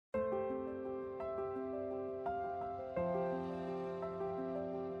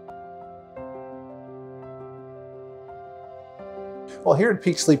Well, here at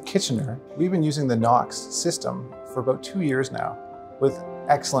Peak Sleep Kitchener, we've been using the Nox system for about 2 years now with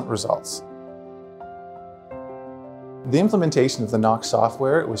excellent results. The implementation of the Nox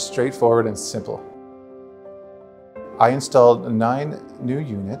software was straightforward and simple. I installed 9 new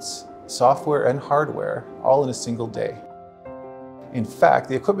units, software and hardware, all in a single day. In fact,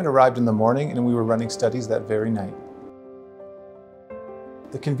 the equipment arrived in the morning and we were running studies that very night.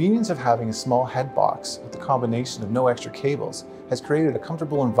 The convenience of having a small head box with the combination of no extra cables has created a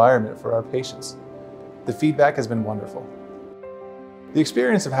comfortable environment for our patients. The feedback has been wonderful. The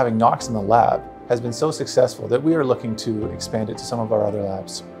experience of having Nox in the lab has been so successful that we are looking to expand it to some of our other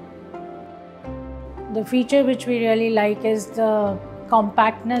labs. The feature which we really like is the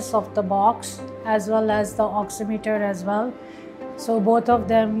compactness of the box as well as the oximeter as well. So both of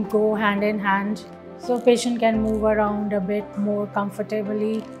them go hand in hand. So patient can move around a bit more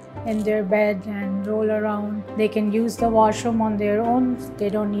comfortably in their bed and roll around. They can use the washroom on their own. They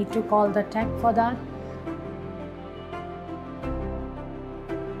don't need to call the tech for that.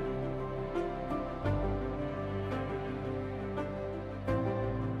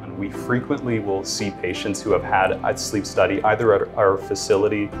 We frequently will see patients who have had a sleep study either at our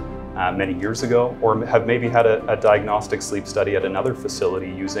facility many years ago or have maybe had a diagnostic sleep study at another facility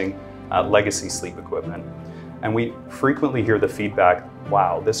using legacy sleep equipment. And we frequently hear the feedback,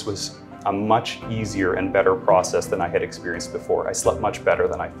 wow, this was a much easier and better process than I had experienced before. I slept much better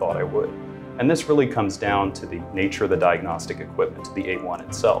than I thought I would. And this really comes down to the nature of the diagnostic equipment, to the A1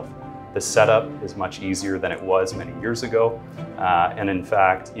 itself. The setup is much easier than it was many years ago. And in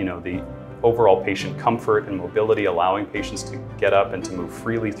fact, the overall patient comfort and mobility, allowing patients to get up and to move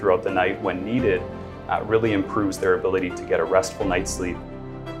freely throughout the night when needed, really improves their ability to get a restful night's sleep.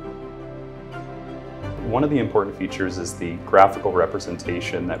 One of the important features is the graphical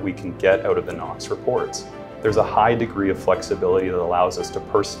representation that we can get out of the Nox reports. There's a high degree of flexibility that allows us to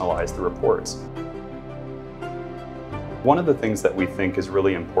personalize the reports. One of the things that we think is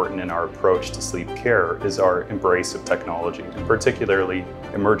really important in our approach to sleep care is our embrace of technology, and particularly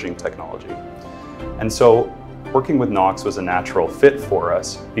emerging technology. And so working with Nox was a natural fit for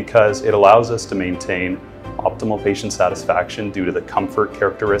us because it allows us to maintain optimal patient satisfaction due to the comfort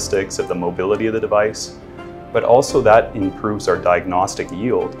characteristics of the mobility of the device, but also that improves our diagnostic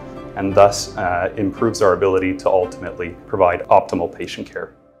yield and thus improves our ability to ultimately provide optimal patient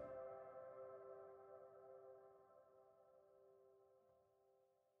care.